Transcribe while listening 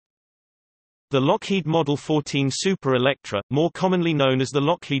The Lockheed Model 14 Super Electra, more commonly known as the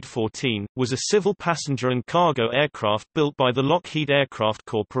Lockheed 14, was a civil passenger and cargo aircraft built by the Lockheed Aircraft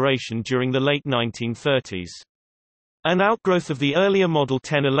Corporation during the late 1930s. An outgrowth of the earlier Model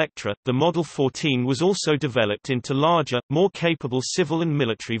 10 Electra, the Model 14 was also developed into larger, more capable civil and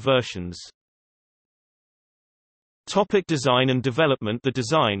military versions. Topic: design and development. The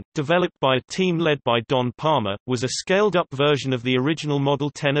design, developed by a team led by Don Palmer, was a scaled-up version of the original Model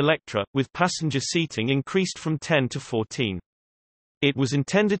 10 Electra, with passenger seating increased from 10 to 14. It was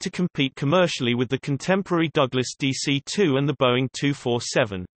intended to compete commercially with the contemporary Douglas DC-2 and the Boeing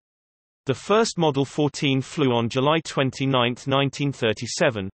 247. The first Model 14 flew on July 29,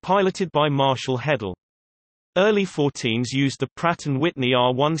 1937, piloted by Marshall Heddle. Early 14s used the Pratt & Whitney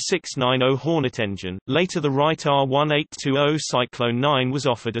R1690 Hornet engine, later the Wright R1820 Cyclone 9 was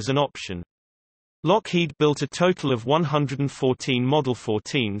offered as an option. Lockheed built a total of 114 Model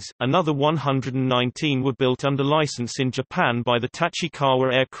 14s, another 119 were built under license in Japan by the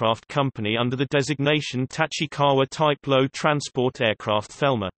Tachikawa Aircraft Company under the designation Tachikawa Type Low Transport Aircraft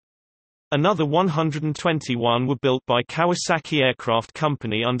Thelma. Another 121 were built by Kawasaki Aircraft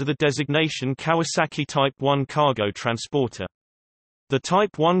Company under the designation Kawasaki Type 1 Cargo Transporter. The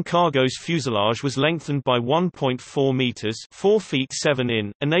Type 1 cargo's fuselage was lengthened by 1.4 meters (4 feet 7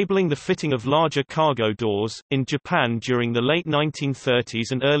 in), enabling the fitting of larger cargo doors. In Japan during the late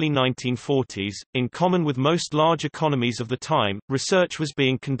 1930s and early 1940s, in common with most large economies of the time, research was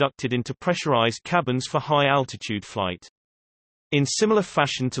being conducted into pressurized cabins for high-altitude flight. In similar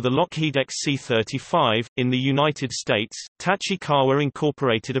fashion to the Lockheed XC-35, in the United States, Tachikawa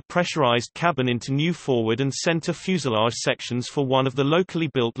incorporated a pressurized cabin into new forward and center fuselage sections for one of the locally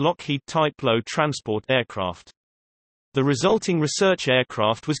built Lockheed Type Low Transport aircraft. The resulting research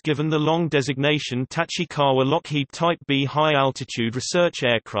aircraft was given the long designation Tachikawa Lockheed Type B High Altitude Research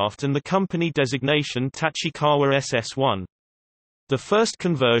Aircraft and the company designation Tachikawa SS-1. The first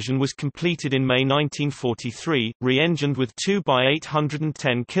conversion was completed in May 1943, re-engined with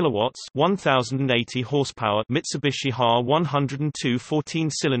 2x810 kilowatts (1080 horsepower) Mitsubishi HA-102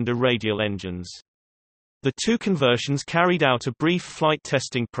 14-cylinder radial engines. The two conversions carried out a brief flight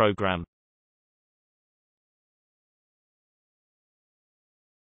testing program.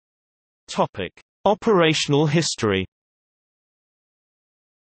 Topic: Operational history.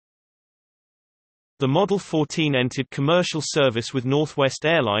 The Model 14 entered commercial service with Northwest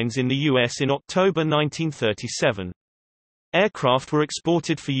Airlines in the U.S. in October 1937. Aircraft were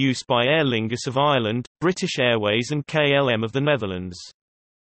exported for use by Aer Lingus of Ireland, British Airways and KLM of the Netherlands.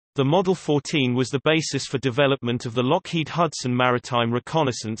 The Model 14 was the basis for development of the Lockheed Hudson Maritime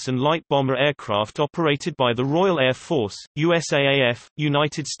Reconnaissance and Light Bomber aircraft operated by the Royal Air Force, USAAF,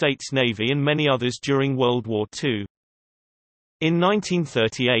 United States Navy and many others during World War II. In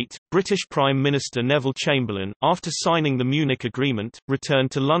 1938, British Prime Minister Neville Chamberlain, after signing the Munich Agreement,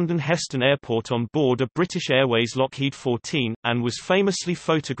 returned to London Heston Airport on board a British Airways Lockheed 14, and was famously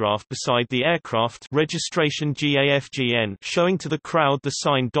photographed beside the aircraft registration GAFGN, showing to the crowd the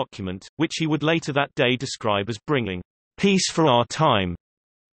signed document, which he would later that day describe as bringing peace for our time.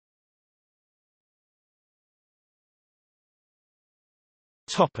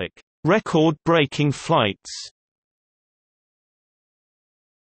 Topic: Record-breaking flights.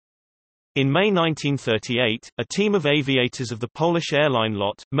 In May 1938, a team of aviators of the Polish airline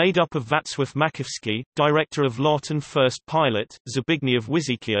LOT, made up of Wacław Makowski, director of LOT and first pilot, Zbigniew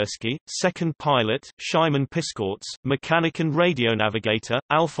Wyzikierski, second pilot, Szymon Piskorz, mechanic and radio navigator,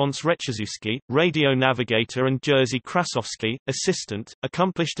 Alfons Rechazewski, radio navigator and Jerzy Krasowski, assistant,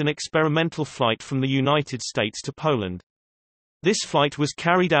 accomplished an experimental flight from the United States to Poland. This flight was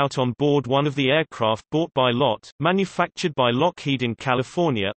carried out on board one of the aircraft bought by LOT, manufactured by Lockheed in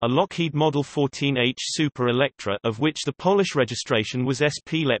California, a Lockheed Model 14H Super Electra, of which the Polish registration was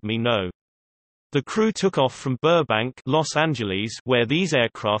SP. Let me know. The crew took off from Burbank, Los Angeles, where these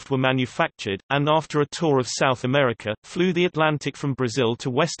aircraft were manufactured, and after a tour of South America, flew the Atlantic from Brazil to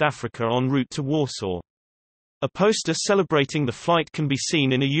West Africa en route to Warsaw. A poster celebrating the flight can be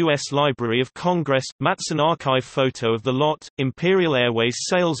seen in a U.S. Library of Congress. Matson archive photo of the LOT, Imperial Airways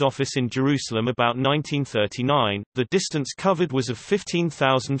sales office in Jerusalem about 1939. The distance covered was of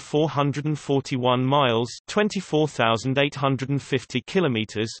 15,441 miles, 24,850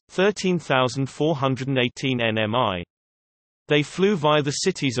 kilometers, 13,418 nmi. They flew via the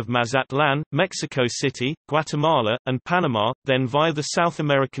cities of Mazatlan, Mexico City, Guatemala, and Panama, then via the South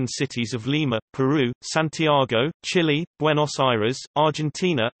American cities of Lima, Peru, Santiago, Chile, Buenos Aires,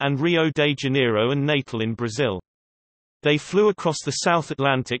 Argentina, and Rio de Janeiro and Natal in Brazil. They flew across the South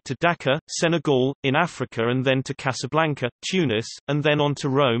Atlantic to Dakar, Senegal, in Africa and then to Casablanca, Tunis, and then on to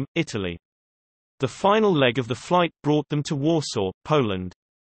Rome, Italy. The final leg of the flight brought them to Warsaw, Poland.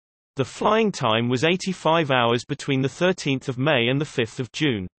 The flying time was 85 hours between 13 May and 5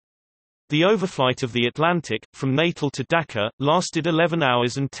 June. The overflight of the Atlantic, from Natal to Dhaka, lasted 11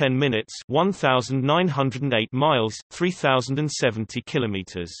 hours and 10 minutes 1,908 miles, 3,070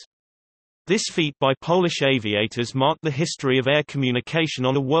 kilometers. This feat by Polish aviators marked the history of air communication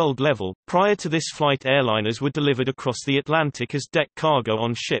on a world level. Prior to this flight, airliners were delivered across the Atlantic as deck cargo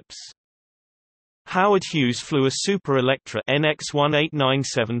on ships. Howard Hughes flew a Super Electra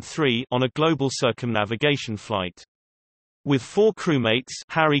NX-18973 on a global circumnavigation flight. With 4 crewmates,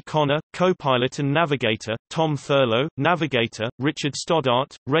 Harry Connor, co-pilot and navigator, Tom Thurlow, navigator, Richard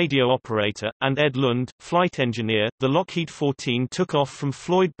Stoddart, radio operator, and Ed Lund, flight engineer, the Lockheed 14 took off from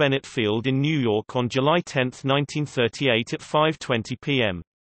Floyd Bennett Field in New York on July 10, 1938 at 5:20 p.m.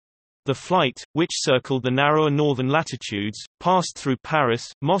 The flight, which circled the narrower northern latitudes, passed through Paris,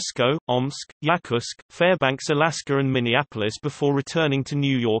 Moscow, Omsk, Yakutsk, Fairbanks, Alaska and Minneapolis before returning to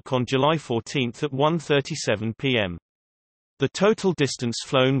New York on July 14 at 1:37 p.m. The total distance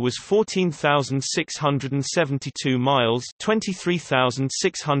flown was 14,672 miles,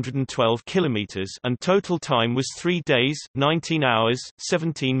 23,612 kilometers, and total time was 3 days, 19 hours,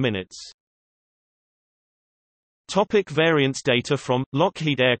 17 minutes. Topic: variants. Data from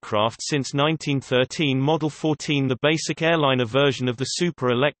Lockheed Aircraft. Since 1913, Model 14, the basic airliner version of the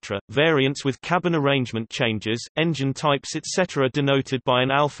Super Electra, variants with cabin arrangement changes, engine types etc. denoted by an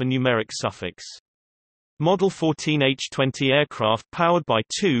alphanumeric suffix. Model 14 H-20 aircraft powered by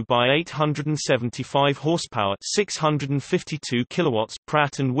 2 by 875 horsepower, 652 kilowatts,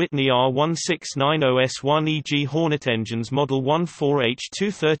 Pratt & Whitney R1690S1 e.g. Hornet engines. Model 14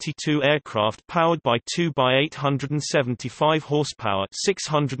 H-232 aircraft powered by 2 by 875 horsepower,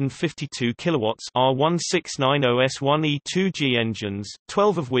 652 kilowatts, R1690S1 E2G engines,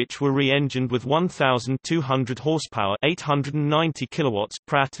 12 of which were re-engined with 1,200 horsepower, 890 kilowatts,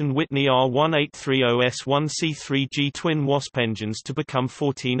 Pratt & Whitney R1830S1 C3G twin Wasp engines to become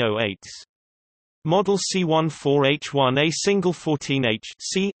 1408s. Model C14H1, a single 14H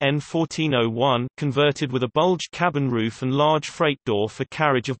C, N1401, converted with a bulged cabin roof and large freight door for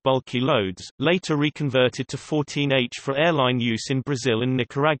carriage of bulky loads, later reconverted to 14H for airline use in Brazil and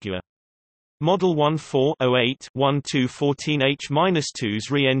Nicaragua. Model 1408-12 14H-2s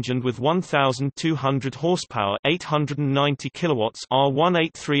re-engined with 1,200 horsepower, 890 kilowatts,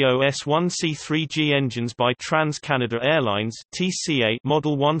 R1830S1 C3G engines by Trans-Canada Airlines (TCA).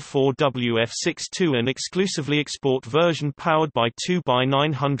 Model 14WF62, an exclusively export version powered by 2 by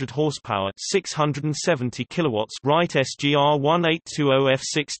 900 horsepower, 670 kilowatts, Wright SGR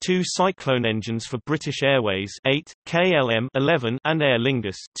 1820F62 Cyclone engines for British Airways 8, KLM 11, and Aer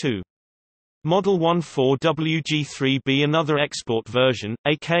Lingus 2. Model 14WG3B, another export version,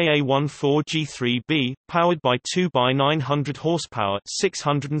 aka 14G3B, powered by 2 by 900 horsepower,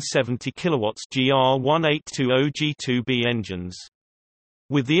 670 kilowatts, GR1820G2B engines.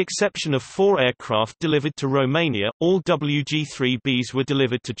 With the exception of 4 aircraft delivered to Romania, all WG3Bs were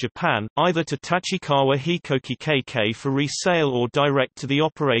delivered to Japan, either to Tachikawa Hikoki KK for resale or direct to the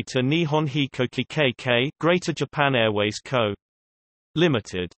operator Nihon Hikoki KK, Greater Japan Airways Co.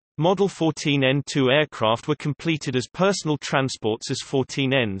 Limited. Model 14N2 aircraft were completed as personal transports as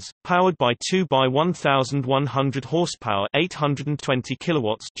 14Ns, powered by 2 by 1,100 horsepower, 820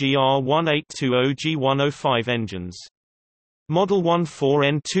 kilowatts, GR1820G105 engines. Model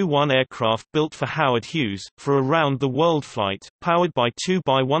 14N21 aircraft built for Howard Hughes, for a round-the-world flight, powered by 2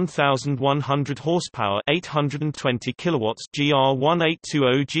 by 1,100 horsepower, 820 kilowatts,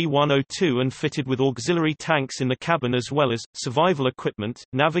 GR1820G102 and fitted with auxiliary tanks in the cabin as well as survival equipment,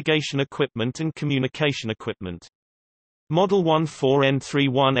 navigation equipment and communication equipment. Model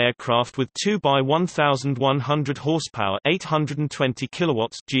 14N31 aircraft with 2 by 1,100 horsepower, 820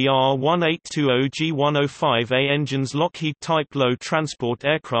 kilowatts, GR1820G105A engines. Lockheed Type Low Transport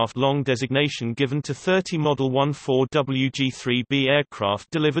Aircraft, long designation given to 30 Model 14WG3B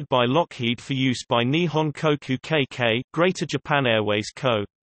aircraft delivered by Lockheed for use by Nihon Koku KK, Greater Japan Airways Co.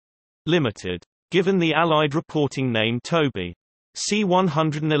 Limited. Given the Allied reporting name Toby.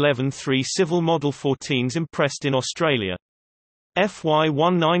 C111 3 Civil Model 14s impressed in Australia.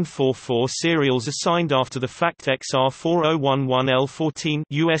 FY1944 serials assigned after the FACT XR4011L14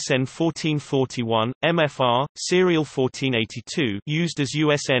 USN 1441, MFR, Serial 1482 used as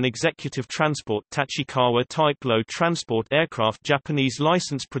USN Executive Transport. Tachikawa Type Low Transport Aircraft, Japanese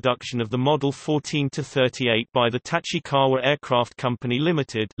license production of the Model 14-38 by the Tachikawa Aircraft Company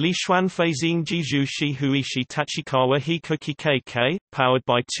Limited, Li Xuanfeizing Jiju Shihuishi Tachikawa Hikoki KK, powered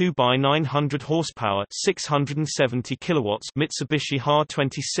by 2 by 900 horsepower, 670 kilowatts, Mitsubishi Mitsubishi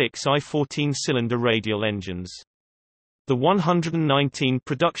Ha-26i 14-cylinder radial engines. The 119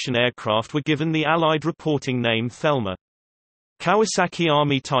 production aircraft were given the Allied reporting name Thelma. Kawasaki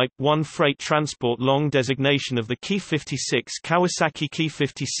Army Type 1 freight transport long designation of the Ki-56 Kawasaki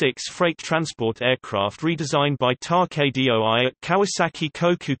Ki-56 freight transport aircraft redesigned by Takei at Kawasaki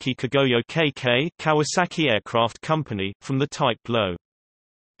Kokuki Kagoyo KK Kawasaki Aircraft Company, from the Type Low.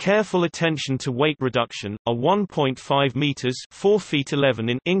 Careful attention to weight reduction, a 1.5 meters (4 feet 11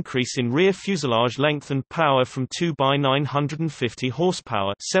 in) increase in rear fuselage length and power from 2 by 950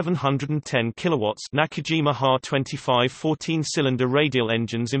 horsepower (710 kilowatts) Nakajima Ha-25 14-cylinder radial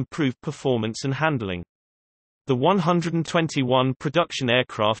engines improved performance and handling. The 121 production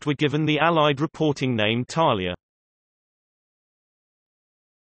aircraft were given the Allied reporting name Thalia.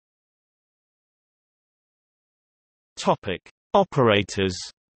 Topic: Operators.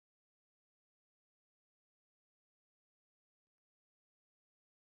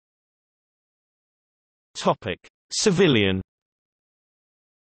 Civilian.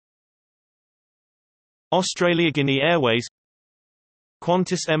 Australia Guinea Airways,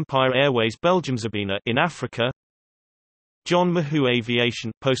 Qantas Empire Airways Belgiumsabina in Africa, John Mahou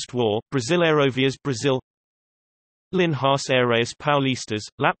Aviation post-war, Brazil Aerovias Brazil, Linhas Aéreas Paulistas,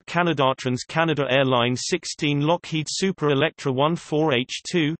 LAP Canadatrans Canada Airlines 16 Lockheed Super Electra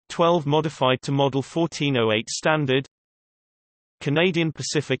 14H2, 12 modified to Model 1408 standard, Canadian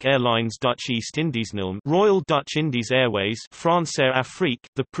Pacific Airlines Dutch East Indies NILM Royal Dutch Indies Airways Francair Afrique,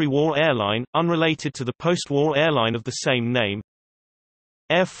 the pre-war airline, unrelated to the post-war airline of the same name,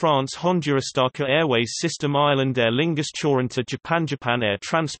 Air France Hondurastaka Airways System Island Air Lingus Chorinta Japan Air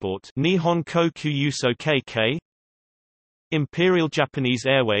Transport Nihon Koku Yuso KK, Imperial Japanese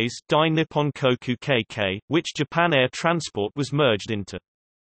Airways Dai Nippon Koku KK, which Japan Air Transport was merged into.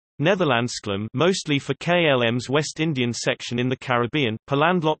 Netherlandsklum, mostly for KLM's West Indian section in the Caribbean.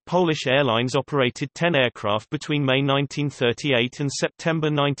 Polandlot Polish Airlines operated 10 aircraft between May 1938 and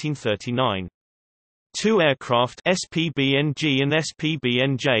September 1939. 2 aircraft SPBNG and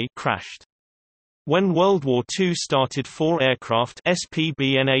SPBNJ crashed. When World War II started, 4 aircraft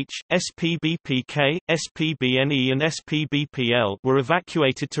SPBNH, SPBPK, SPBNE and SPBPL were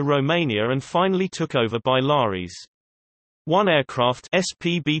evacuated to Romania and finally took over by Laris. 1 aircraft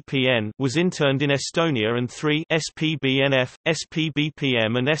SPBPN was interned in Estonia and 3 SPBNF,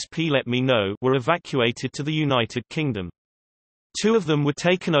 SPBPM and SP Let Me Know were evacuated to the United Kingdom. 2 of them were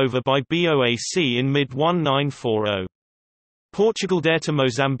taken over by BOAC in mid-1940. Portugal Delta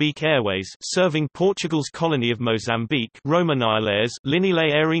Mozambique Airways, serving Portugal's colony of Mozambique, Romanailes,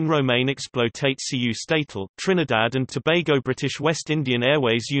 Linile Airine Romaine Exploitate Cu Statal, Trinidad and Tobago. British West Indian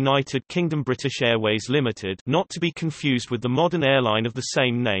Airways United Kingdom British Airways Limited, not to be confused with the modern airline of the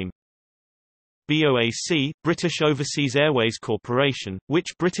same name. BOAC, British Overseas Airways Corporation,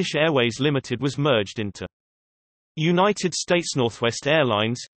 which British Airways Limited was merged into. United States Northwest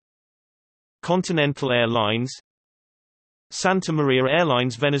Airlines, Continental Airlines, Santa Maria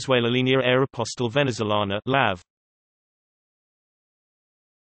Airlines Venezuela Línea Aeropostal Venezolana LAV.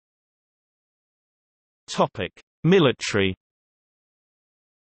 Topic: Military.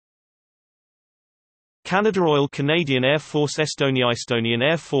 Canada Royal Canadian Air Force Estonia Estonian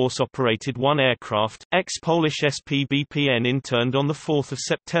Air Force operated 1 aircraft, ex-Polish SPBPN interned on 4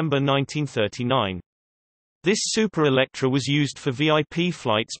 September 1939. This Super Electra was used for VIP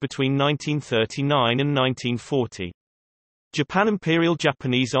flights between 1939 and 1940. Japan Imperial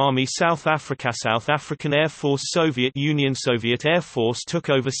Japanese Army South African Air Force Soviet Union Soviet Air Force took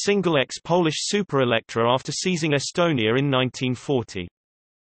over single ex-Polish Super Electra after seizing Estonia in 1940.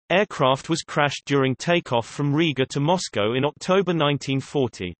 Aircraft was crashed during takeoff from Riga to Moscow in October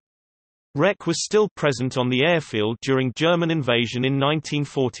 1940. Wreck was still present on the airfield during German invasion in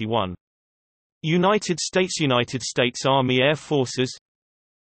 1941. United States Army Air Forces,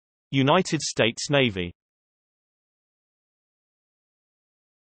 United States Navy.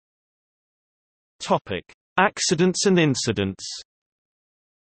 Topic: Accidents and incidents.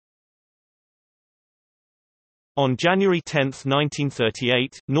 On January 10,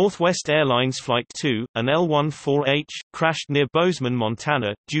 1938, Northwest Airlines Flight 2, an L-14H, crashed near Bozeman,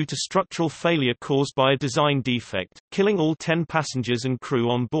 Montana, due to structural failure caused by a design defect, killing all 10 passengers and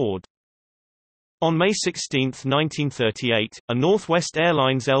crew on board. On May 16, 1938, a Northwest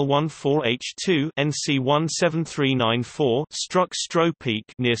Airlines L-14H2 NC-17394 struck Stroh Peak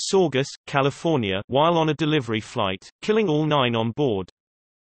near Saugus, California, while on a delivery flight, killing all 9 on board.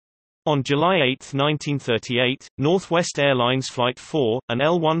 On July 8, 1938, Northwest Airlines Flight 4, an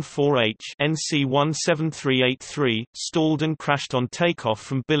L-14H NC-17383, stalled and crashed on takeoff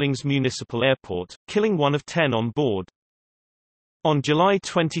from Billings Municipal Airport, killing 1 of 10 on board. On July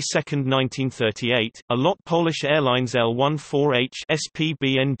 22, 1938, a lot Polish Airlines L-14H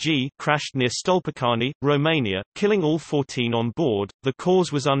SPBNG crashed near Stolpacani, Romania, killing all 14 on board. The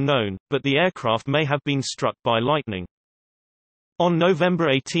cause was unknown, but the aircraft may have been struck by lightning. On November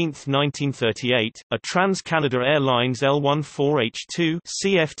 18, 1938, a Trans-Canada Airlines L-14H2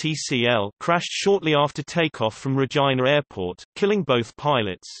 CFTCL crashed shortly after takeoff from Regina Airport, killing both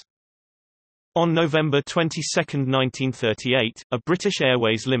pilots. On November 22, 1938, a British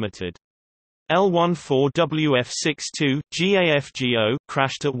Airways Limited L-14WF62 GAFGO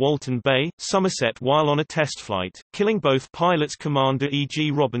crashed at Walton Bay, Somerset while on a test flight, killing both pilots Commander E.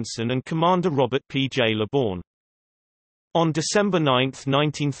 G. Robinson and Commander Robert P. J. LeBourne. On December 9,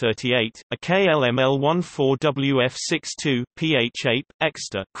 1938, a KLM L-14WF62 PH-8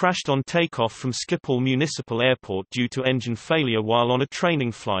 Exeter crashed on takeoff from Schiphol Municipal Airport due to engine failure while on a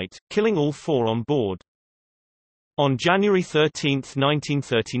training flight, killing all 4 on board. On January 13,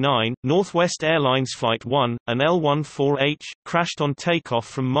 1939, Northwest Airlines Flight 1, an L-14H, crashed on takeoff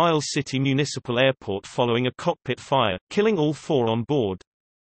from Miles City Municipal Airport following a cockpit fire, killing all 4 on board.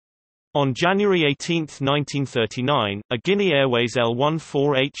 On January 18, 1939, a Guinea Airways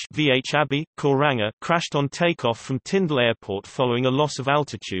L-14H VH Abbey, Koranga, crashed on takeoff from Tyndall Airport following a loss of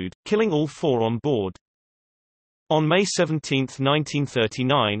altitude, killing all 4 on board. On May 17,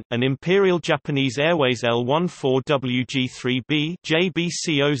 1939, an Imperial Japanese Airways L-14WG-3B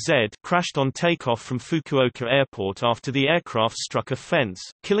JBCOZ crashed on takeoff from Fukuoka Airport after the aircraft struck a fence,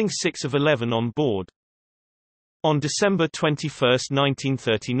 killing 6 of 11 on board. On December 21,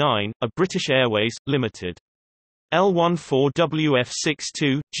 1939, a British Airways, Limited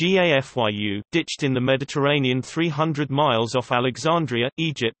L-14WF62 GAFYU ditched in the Mediterranean 300 miles off Alexandria,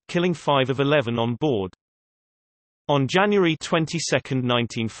 Egypt, killing 5 of 11 on board. On January 22,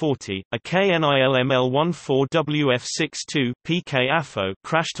 1940, a KNILM L-14WF62 PK AFO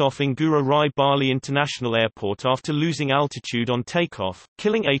crashed off Ngurah Rai Bali International Airport after losing altitude on takeoff,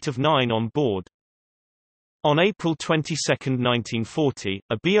 killing 8 of 9 on board. On April 22, 1940,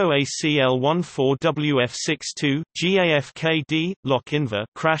 a BOAC L-14WF62 GAFKD Loch Inver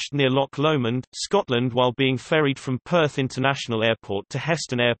crashed near Loch Lomond, Scotland while being ferried from Perth International Airport to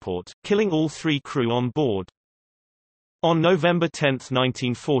Heston Airport, killing all 3 crew on board. On November 10,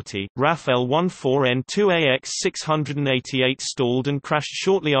 1940, RAF L-14N2AX-688 stalled and crashed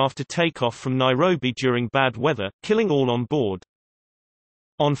shortly after takeoff from Nairobi during bad weather, killing all on board.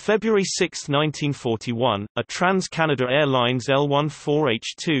 On February 6, 1941, a Trans-Canada Airlines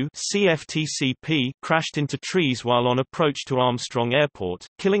L-14H2 CFTCP crashed into trees while on approach to Armstrong Airport,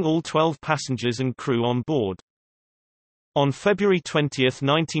 killing all 12 passengers and crew on board. On February 20,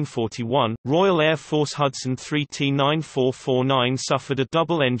 1941, Royal Air Force Hudson 3T-9449 suffered a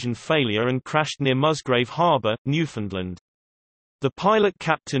double-engine failure and crashed near Musgrave Harbour, Newfoundland. The pilot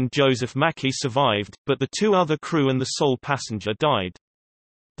Captain Joseph Mackey survived, but the 2 other crew and the sole passenger died.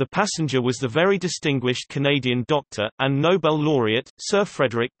 The passenger was the very distinguished Canadian doctor, and Nobel laureate, Sir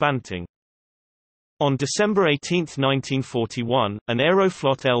Frederick Banting. On December 18, 1941, an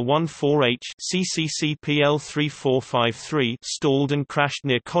Aeroflot L-14H CCCPL-3453 stalled and crashed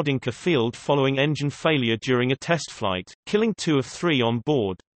near Kodinka Field following engine failure during a test flight, killing 2 of 3 on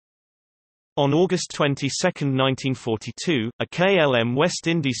board. On August 22, 1942, a KLM West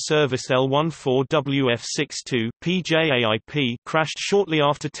Indies Service L-14WF62 PJAIP crashed shortly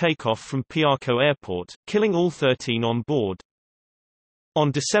after takeoff from Piarco Airport, killing all 13 on board. On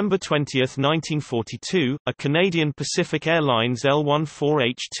December 20, 1942, a Canadian Pacific Airlines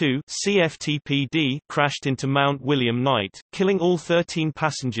L-14H2 CFTPD crashed into Mount William Knight, killing all 13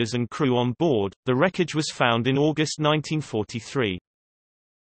 passengers and crew on board. The wreckage was found in August 1943.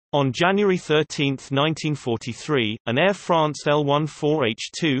 On January 13, 1943, an Air France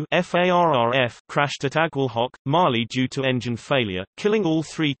L-14H2 FARRF crashed at Aguelhok, Mali due to engine failure, killing all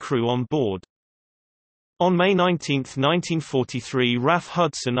 3 crew on board. On May 19, 1943, RAF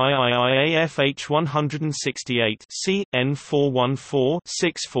Hudson IIIAFH-168 C.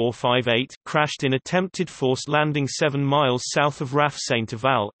 N414-6458 crashed in attempted forced landing 7 miles south of RAF St.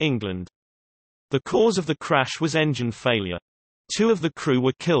 Aval, England. The cause of the crash was engine failure. 2 of the crew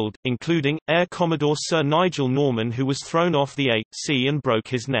were killed, including, Air Commodore Sir Nigel Norman, who was thrown off the A.C. and broke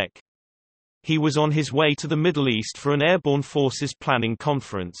his neck. He was on his way to the Middle East for an Airborne Forces Planning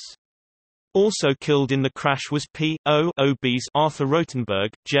Conference. Also killed in the crash was P.O.O.B.'s Arthur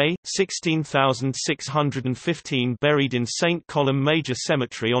Rotenberg, J. 16615 buried in St. Column Major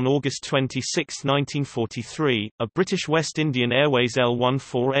Cemetery on August 26, 1943. A British West Indian Airways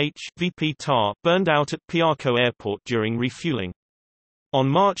L-14H VP TAR burned out at Piarco Airport during refueling. On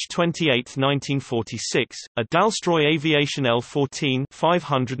March 28, 1946, a Dalstroy Aviation L-14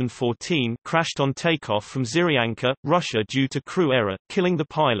 crashed on takeoff from Zhiryanka, Russia due to crew error, killing the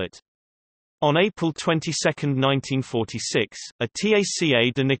pilot. On April 22, 1946, a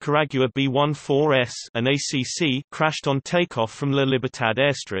TACA de Nicaragua B-14S an ACC crashed on takeoff from La Libertad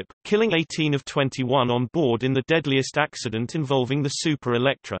airstrip, killing 18 of 21 on board in the deadliest accident involving the Super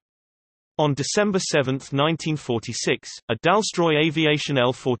Electra. On December 7, 1946, a Dalstroy Aviation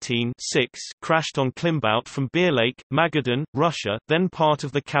L-14 crashed on Klimbout from Beer Lake, Magadan, Russia, then part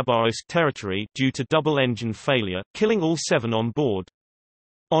of the Khabarovsk territory, due to double-engine failure, killing all 7 on board.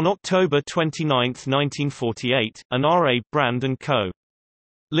 On October 29, 1948, an R.A. Brand & Co.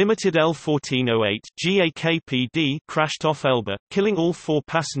 Limited L-1408 GAKPD crashed off Elba, killing all 4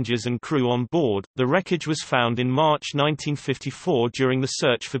 passengers and crew on board. The wreckage was found in March 1954 during the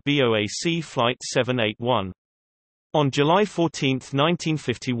search for BOAC Flight 781. On July 14,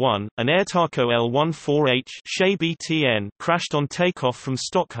 1951, an Airtaco L-14H BTN crashed on takeoff from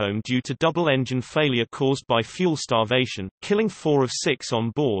Stockholm due to double-engine failure caused by fuel starvation, killing 4 of 6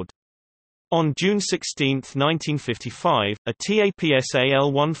 on board. On June 16, 1955, a TAPSA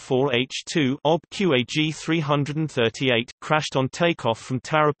L-14H2 OB QAG 338 crashed on takeoff from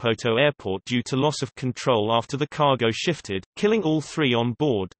Tarapoto Airport due to loss of control after the cargo shifted, killing all 3 on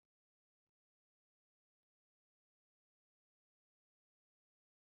board.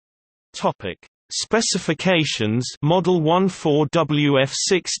 Topic: Specifications. Model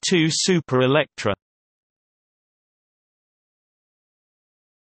 14WF62 Super Electra.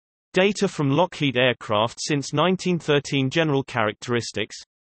 Data from Lockheed aircraft since 1913. General characteristics.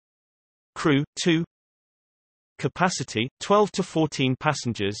 Crew 2. Capacity 12 to 14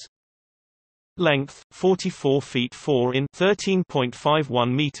 passengers. Length 44 feet 4 in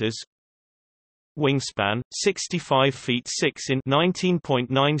 13.51 meters. Wingspan 65 feet 6 in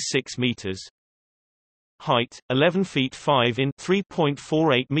 19.96 meters. Height 11 feet 5 in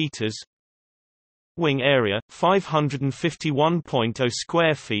 3.48 meters. Wing area 551.0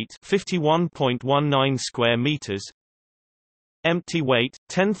 square feet, 51.19 square meters. Empty weight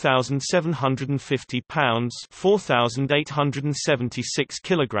 10,750 pounds, 4,876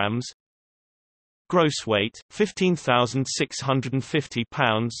 kilograms. Gross weight 15,650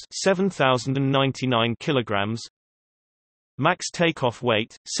 pounds, 7,099 kilograms. Max takeoff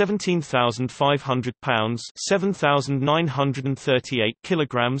weight 17,500 pounds, 7,938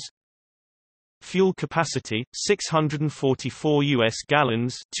 kilograms. Fuel capacity 644 US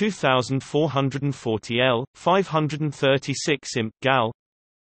gallons, 2,440 L, 536 imp gal.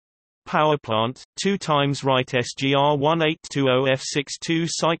 Power plant 2 times Wright SGR 1820F62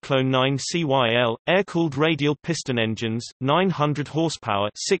 Cyclone 9 CYL, air-cooled radial piston engines, 900 horsepower,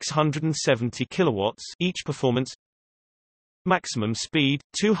 670 kilowatts each. Performance. Maximum speed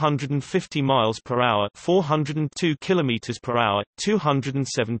 250 miles per hour, 402 kilometers per hour,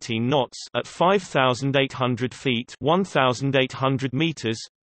 217 knots at 5,800 feet, 1,800 meters.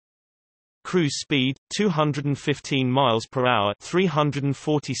 Cruise speed 215 miles per hour,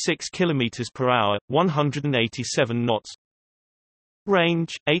 346 kilometers per hour, 187 knots.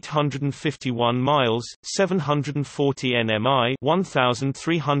 Range 851 miles, 740 nmi,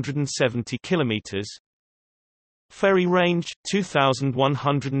 1,370 kilometers. Ferry range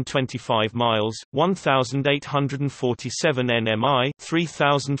 2,125 miles, 1,847 nmi,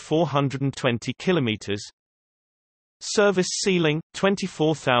 3,420 kilometers. Service ceiling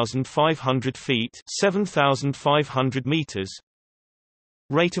 24,500 feet, 7,500 meters.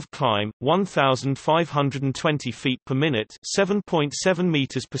 Rate of climb 1,520 feet per minute, 7.7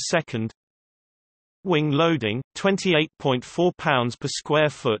 meters per second. Wing loading 28.4 pounds per square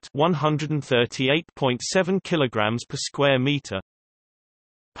foot, 138.7 kilograms per square meter.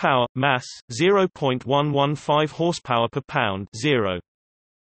 Power mass 0.115 horsepower per pound,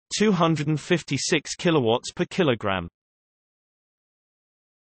 256 kilowatts per kilogram.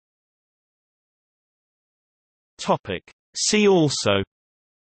 Topic: See also.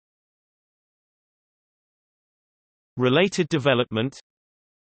 Related development.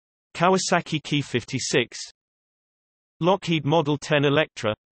 Kawasaki Ki-56, Lockheed Model 10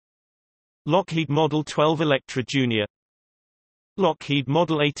 Electra, Lockheed Model 12 Electra Jr., Lockheed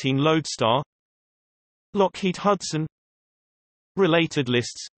Model 18 Lodestar, Lockheed Hudson. Related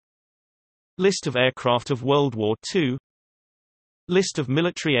lists. List of aircraft of World War II. List of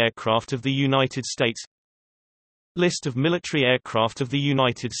military aircraft of the United States. List of military aircraft of the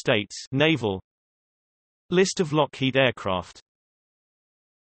United States Naval. List of Lockheed aircraft.